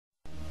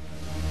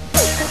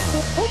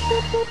Let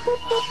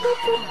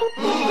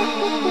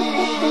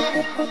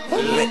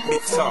me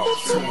talk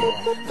to him.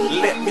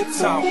 Let me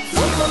talk to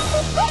him.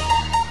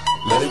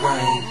 Let it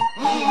rain.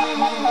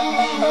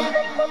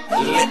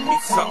 Let me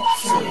talk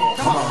to him.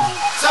 Come on.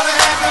 So they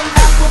had them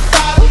apple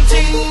bottom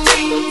jeans,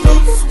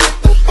 boots with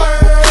the fur.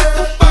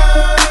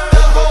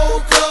 The whole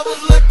club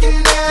was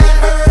looking at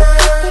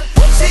her.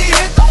 She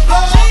hit the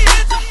floor.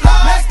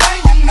 Next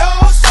thing you know,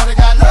 shawty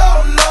got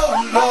low.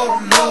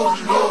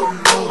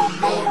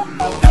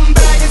 Them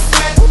baggy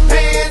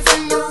sweatpants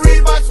and the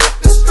Reeboks with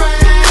the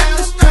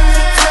strands.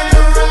 Turned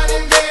around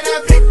and gave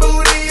that big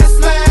booty a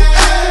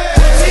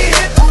smash. She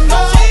hit the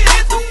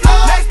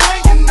floor. Next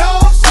thing you know,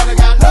 shawty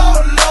got low.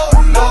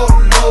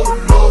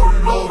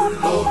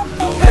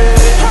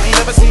 I ain't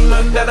never seen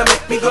nothing that'll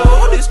make me go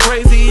this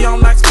crazy. I'm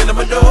like spinning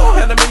my dough.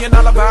 Had $1 million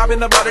vibe in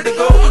the body to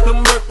go.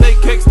 Them birthday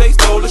cakes, they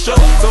stole the show.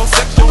 So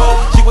sexual,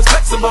 she was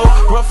flexible,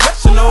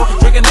 professional,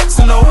 drinking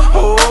X&O.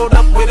 Hold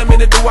up, wait a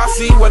minute, do I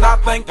see what I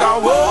think I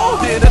will?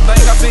 Did a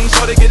thing I seen,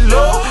 sure to get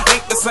low.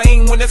 Ain't the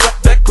same when it's up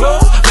that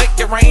close. Make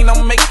it rain,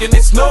 I'm making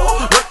it snow.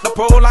 Work the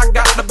pole, I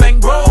got the bang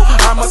bro.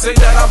 I'ma say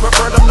that I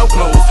prefer them no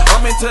clothes.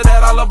 I'm into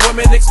that, I love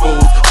women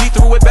exposed. She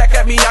threw it back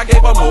at me, I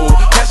gave her move.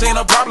 Cash ain't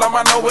a problem,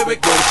 I know where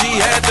it goes. She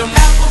had them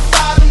apple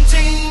bottom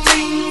jeans,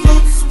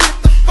 boots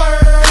with the fur.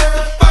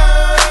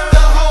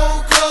 The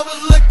whole club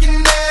was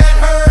looking at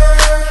her.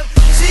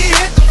 She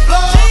hit the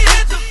floor.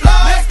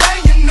 Next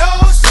thing you know,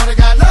 shorty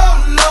got low.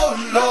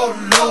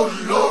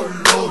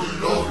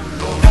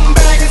 Them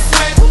baggy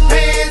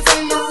sweatpants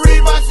and the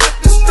Reeboks with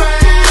the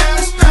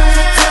strands.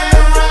 Turned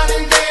around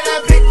and gave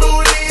that big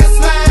booty a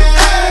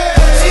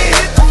smash. She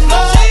hit the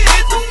floor.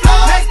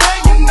 Next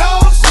thing you know,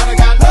 shorty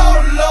got low.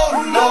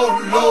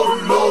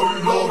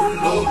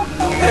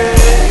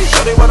 Hey,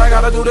 shorty, what I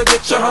gotta do to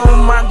get you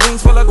home? My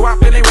jeans full of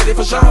guap and they ready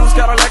for shows.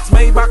 Cadillacs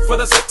Maybach for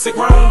the sexy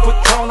grown. Put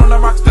tone on the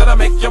rocks that'll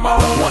make you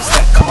moan. 1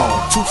 step, come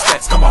on. 2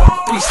 steps, come on.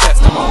 3 steps,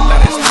 come on. Now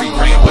that's 3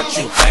 grand. What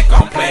you think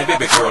I'm playing?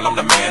 Baby girl, I'm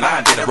the man.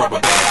 I did a rubber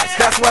band.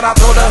 That's what I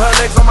told her. Her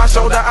legs on my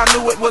shoulder. I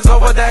knew it was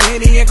over. That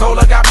Henny and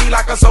Cola got me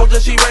like a soldier.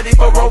 She ready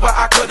for Rover.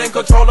 I couldn't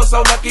control her.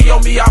 So lucky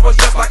on me, I was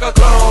just like a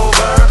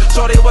clover.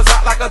 Shorty was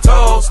hot like a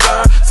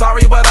toaster.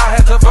 Sorry, but I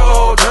had to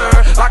fold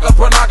her like a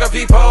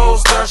pornography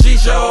poster. She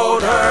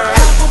showed her.